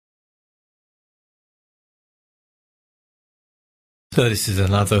So this is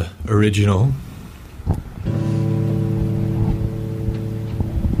another original.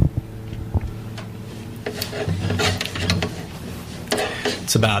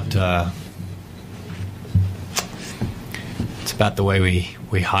 It's about the way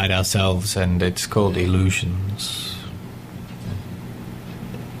we hide ourselves, and it's called Illusions.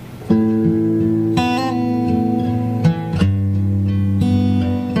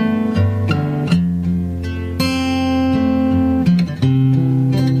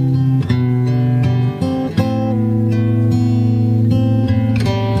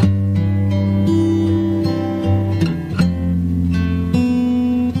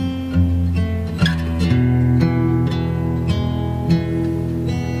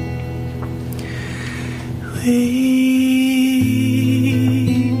 We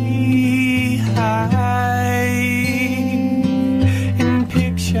hide in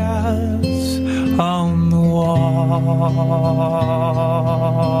pictures on the wall,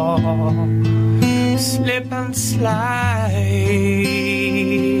 slip and slide,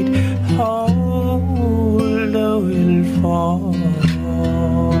 hold or will fall.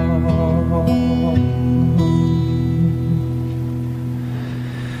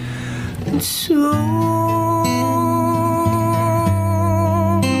 And soon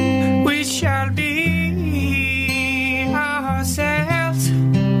we shall be ourselves.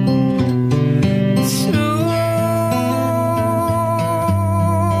 Soon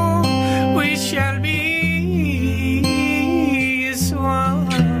we shall be as one.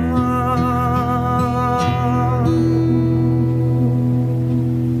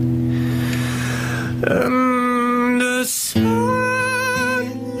 And the sun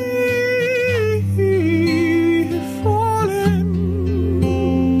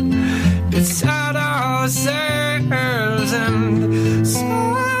beside ourselves, and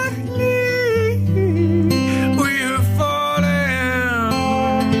suddenly we're falling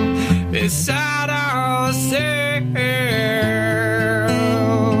beside ourselves,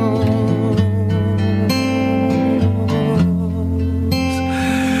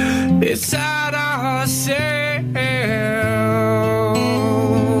 beside ourselves.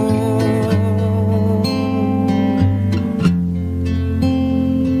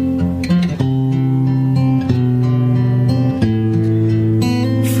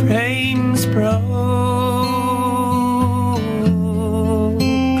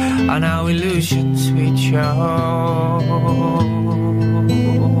 On our illusions we chose.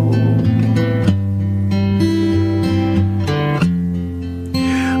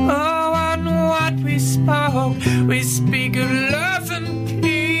 Oh, and what we speak of love and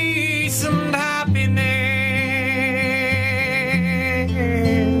peace and happiness.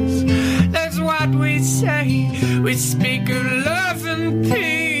 That's what we say. We speak of love and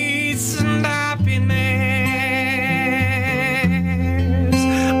peace and happiness.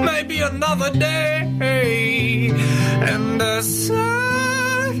 Another day, and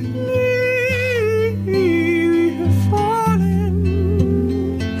suddenly we're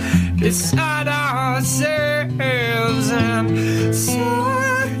falling beside ourselves, and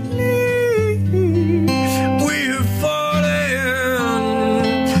suddenly we're falling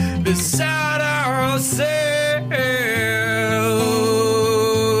beside ourselves.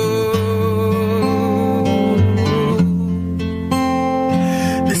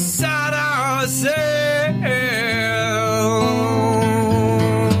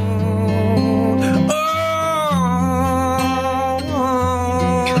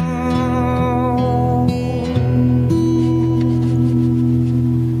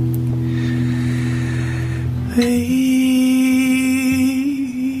 We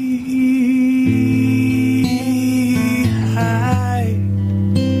hide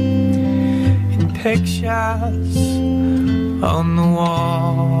in pictures on the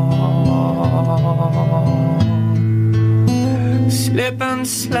wall, slip and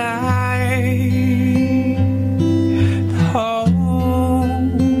slide, the whole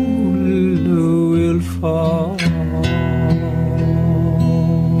will fall.